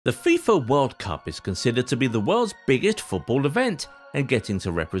The FIFA World Cup is considered to be the world's biggest football event, and getting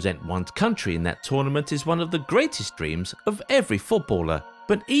to represent one's country in that tournament is one of the greatest dreams of every footballer.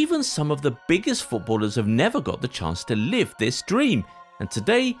 But even some of the biggest footballers have never got the chance to live this dream, and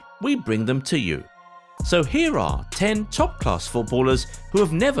today we bring them to you. So here are 10 top-class footballers who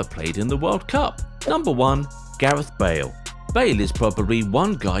have never played in the World Cup. Number 1. Gareth Bale. Bale is probably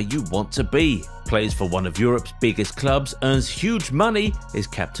one guy you want to be. Plays for one of Europe's biggest clubs, earns huge money, is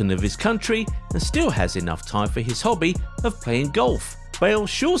captain of his country, and still has enough time for his hobby of playing golf. Bale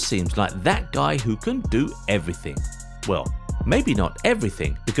sure seems like that guy who can do everything. Well, maybe not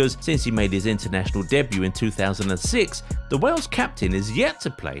everything, because since he made his international debut in 2006, the Wales captain is yet to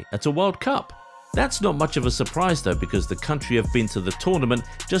play at a World Cup. That's not much of a surprise though, because the country have been to the tournament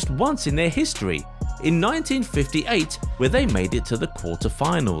just once in their history, in 1958, where they made it to the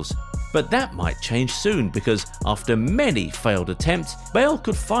quarter-finals. But that might change soon, because after many failed attempts, Bale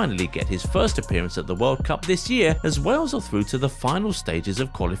could finally get his first appearance at the World Cup this year, as Wales are through to the final stages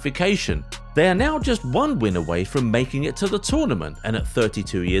of qualification. They are now just one win away from making it to the tournament, and at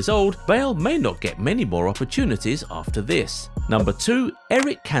 32 years old, Bale may not get many more opportunities after this. Number 2.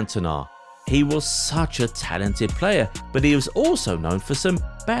 Eric Cantona. He was such a talented player, but he was also known for some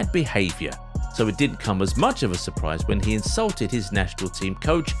bad behaviour. So it didn't come as much of a surprise when he insulted his national team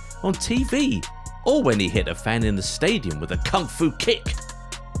coach on TV, or when he hit a fan in the stadium with a kung fu kick.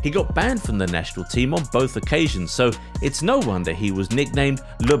 He got banned from the national team on both occasions, so it's no wonder he was nicknamed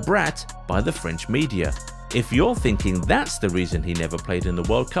Le Brat by the French media. If you're thinking that's the reason he never played in the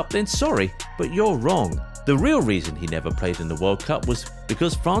World Cup, then sorry, but you're wrong. The real reason he never played in the World Cup was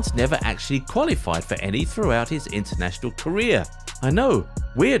because France never actually qualified for any throughout his international career. I know,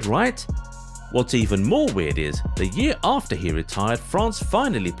 weird right? What's even more weird is, the year after he retired, France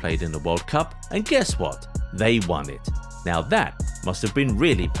finally played in the World Cup, and guess what? They won it. Now that must have been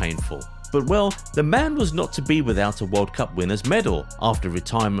really painful. But well, the man was not to be without a World Cup winner's medal. After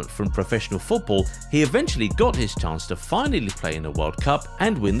retirement from professional football, he eventually got his chance to finally play in a World Cup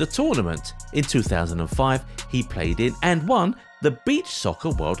and win the tournament. In 2005, he played in and won the Beach Soccer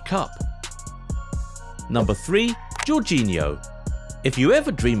World Cup. Number 3. Jorginho. If you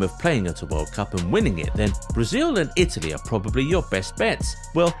ever dream of playing at a World Cup and winning it, then Brazil and Italy are probably your best bets.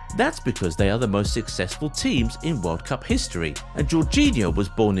 Well, that's because they are the most successful teams in World Cup history, and Jorginho was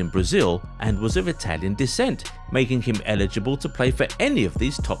born in Brazil and was of Italian descent, making him eligible to play for any of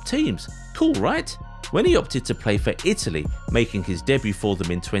these top teams. Cool, right? When he opted to play for Italy, making his debut for them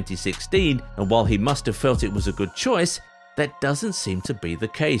in 2016, and while he must have felt it was a good choice, that doesn't seem to be the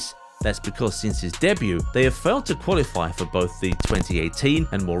case. That's because since his debut, they have failed to qualify for both the 2018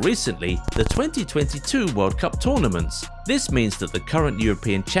 and more recently, the 2022 World Cup tournaments. This means that the current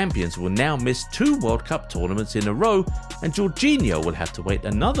European champions will now miss 2 World Cup tournaments in a row, and Jorginho will have to wait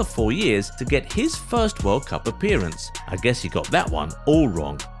another 4 years to get his first World Cup appearance. I guess he got that one all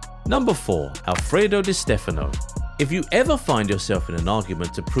wrong. Number 4. Alfredo Di Stefano. If you ever find yourself in an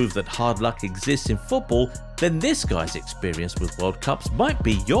argument to prove that hard luck exists in football, then this guy's experience with World Cups might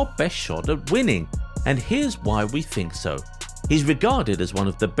be your best shot at winning. And here's why we think so. He's regarded as one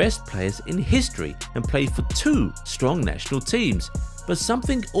of the best players in history and played for 2 strong national teams, but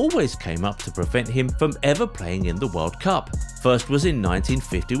something always came up to prevent him from ever playing in the World Cup. First was in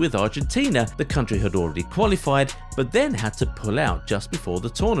 1950 with Argentina. The country had already qualified, but then had to pull out just before the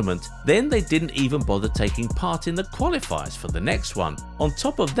tournament. Then they didn't even bother taking part in the qualifiers for the next one. On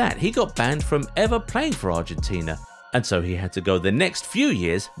top of that, he got banned from ever playing for Argentina, and so he had to go the next few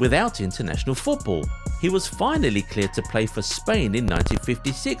years without international football. He was finally cleared to play for Spain in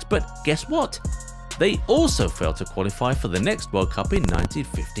 1956, but guess what? They also failed to qualify for the next World Cup in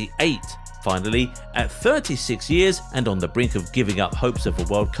 1958. Finally, at 36 years and on the brink of giving up hopes of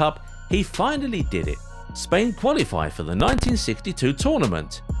a World Cup, he finally did it. Spain qualified for the 1962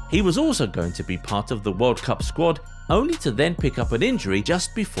 tournament. He was also going to be part of the World Cup squad, only to then pick up an injury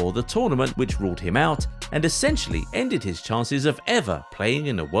just before the tournament, which ruled him out and essentially ended his chances of ever playing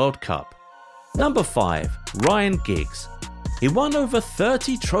in a World Cup. Number 5. Ryan Giggs. He won over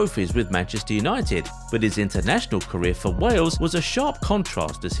 30 trophies with Manchester United, but his international career for Wales was a sharp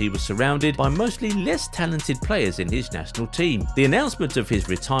contrast as he was surrounded by mostly less talented players in his national team. The announcement of his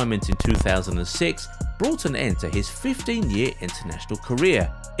retirement in 2006 brought an end to his 15-year international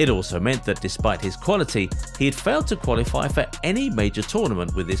career. It also meant that despite his quality, he had failed to qualify for any major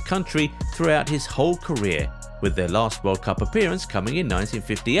tournament with his country throughout his whole career, with their last World Cup appearance coming in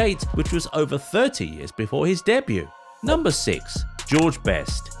 1958, which was over 30 years before his debut. Number 6. George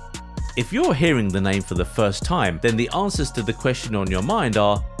Best. If you're hearing the name for the first time, then the answers to the question on your mind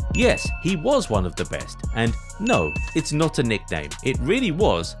are yes, he was one of the best, and no, it's not a nickname, it really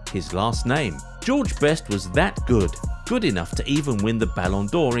was his last name. George Best was that good enough to even win the Ballon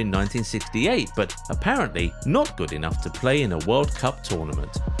d'Or in 1968, but apparently not good enough to play in a World Cup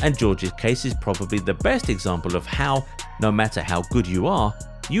tournament. And George's case is probably the best example of how, no matter how good you are,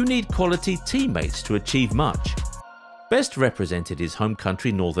 you need quality teammates to achieve much. Best represented his home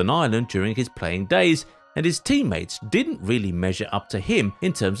country Northern Ireland during his playing days, and his teammates didn't really measure up to him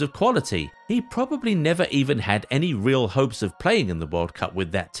in terms of quality. He probably never even had any real hopes of playing in the World Cup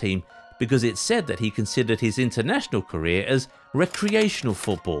with that team, because it's said that he considered his international career as recreational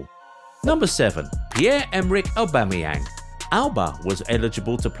football. Number 7. Pierre-Emerick Aubameyang. Alba was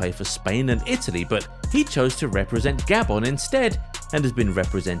eligible to play for Spain and Italy, but he chose to represent Gabon instead and has been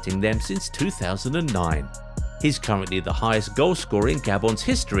representing them since 2009. He's currently the highest goal scorer in Gabon's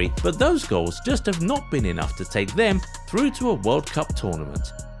history, but those goals just have not been enough to take them through to a World Cup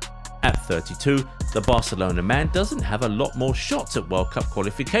tournament. At 32, the Barcelona man doesn't have a lot more shots at World Cup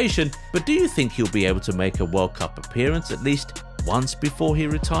qualification, but do you think he'll be able to make a World Cup appearance at least once before he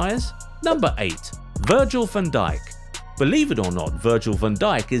retires? Number 8. Virgil van Dijk. Believe it or not, Virgil van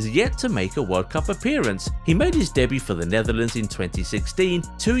Dijk is yet to make a World Cup appearance. He made his debut for the Netherlands in 2016,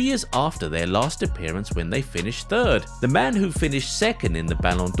 2 years after their last appearance when they finished third. The man who finished second in the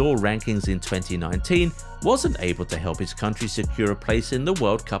Ballon d'Or rankings in 2019 wasn't able to help his country secure a place in the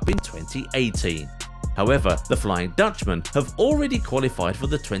World Cup in 2018. However, the Flying Dutchmen have already qualified for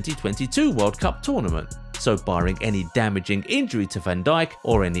the 2022 World Cup tournament. So barring any damaging injury to Van Dijk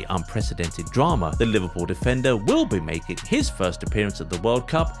or any unprecedented drama, the Liverpool defender will be making his first appearance at the World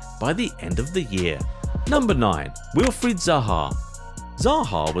Cup by the end of the year. Number 9. Wilfred Zaha.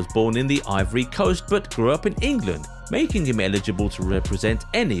 Zaha was born in the Ivory Coast but grew up in England, making him eligible to represent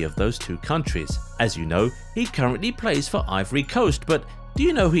any of those two countries. As you know, he currently plays for Ivory Coast, but do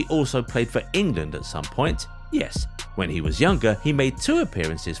you know he also played for England at some point? Yes. When he was younger, he made 2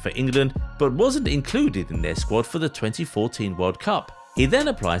 appearances for England but wasn't included in their squad for the 2014 World Cup. He then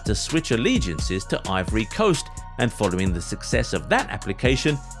applied to switch allegiances to Ivory Coast, and following the success of that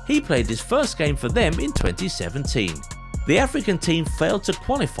application, he played his first game for them in 2017. The African team failed to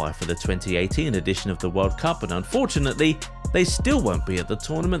qualify for the 2018 edition of the World Cup, and unfortunately, they still won't be at the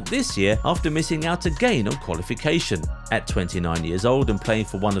tournament this year after missing out again on qualification. At 29 years old and playing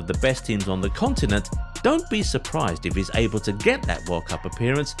for one of the best teams on the continent, don't be surprised if he's able to get that World Cup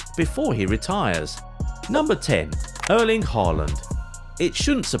appearance before he retires. Number 10. Erling Haaland. It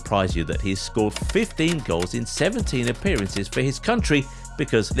shouldn't surprise you that he's scored 15 goals in 17 appearances for his country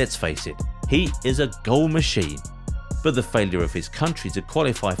because, let's face it, he is a goal machine. But the failure of his country to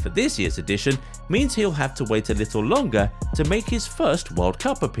qualify for this year's edition means he'll have to wait a little longer to make his first World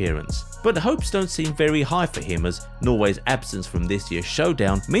Cup appearance. But hopes don't seem very high for him, as Norway's absence from this year's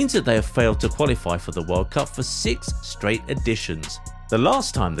showdown means that they have failed to qualify for the World Cup for 6 straight editions. The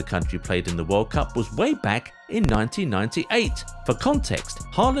last time the country played in the World Cup was way back in 1998. For context,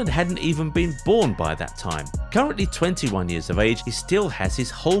 Haaland hadn't even been born by that time. Currently 21 years of age, he still has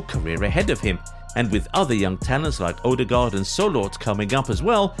his whole career ahead of him. And with other young talents like Odegaard and Solort coming up as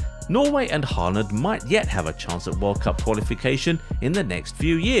well, Norway and Haaland might yet have a chance at World Cup qualification in the next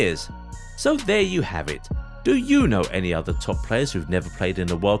few years. So there you have it. Do you know any other top players who've never played in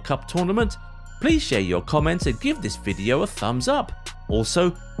a World Cup tournament? Please share your comments and give this video a thumbs up.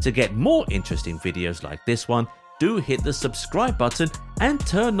 Also, to get more interesting videos like this one, do hit the subscribe button and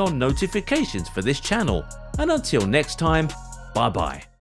turn on notifications for this channel. And until next time, bye bye.